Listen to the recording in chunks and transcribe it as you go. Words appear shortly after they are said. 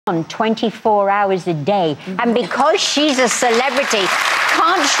on 24 hours a day. And because she's a celebrity,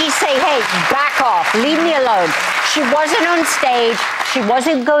 can't she say, hey, back off, leave me alone? She wasn't on stage. She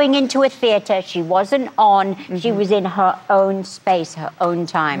wasn't going into a theater. She wasn't on. She was in her own space, her own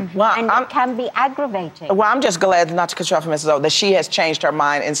time. Well, and it can be aggravating. Well, I'm just glad, not to cut you off, Mrs. O, that she has changed her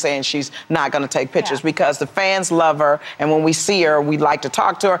mind in saying she's not going to take pictures because the fans love her, and when we see her, we like to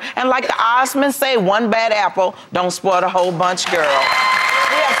talk to her. And like the Osmonds say, one bad apple don't spoil the whole bunch, girl.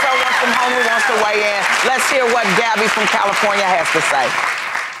 We have someone from home who wants to weigh in. Let's hear what Gabby from California has to say.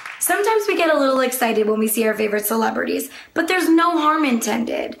 Sometimes we get a little excited when we see our favorite celebrities, but there's no harm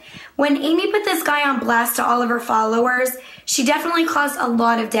intended. When Amy put this guy on blast to all of her followers, she definitely caused a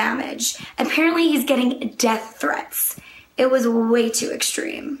lot of damage. Apparently he's getting death threats. It was way too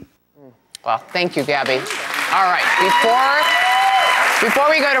extreme. Well, thank you, Gabby. All right, before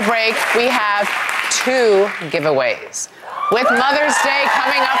we go to break, we have 2 giveaways. With Mother's Day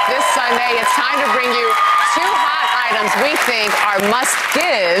coming up this Sunday, it's time to bring you 2 hot items we think are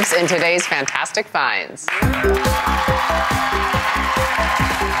must-gives in today's Fantastic Finds.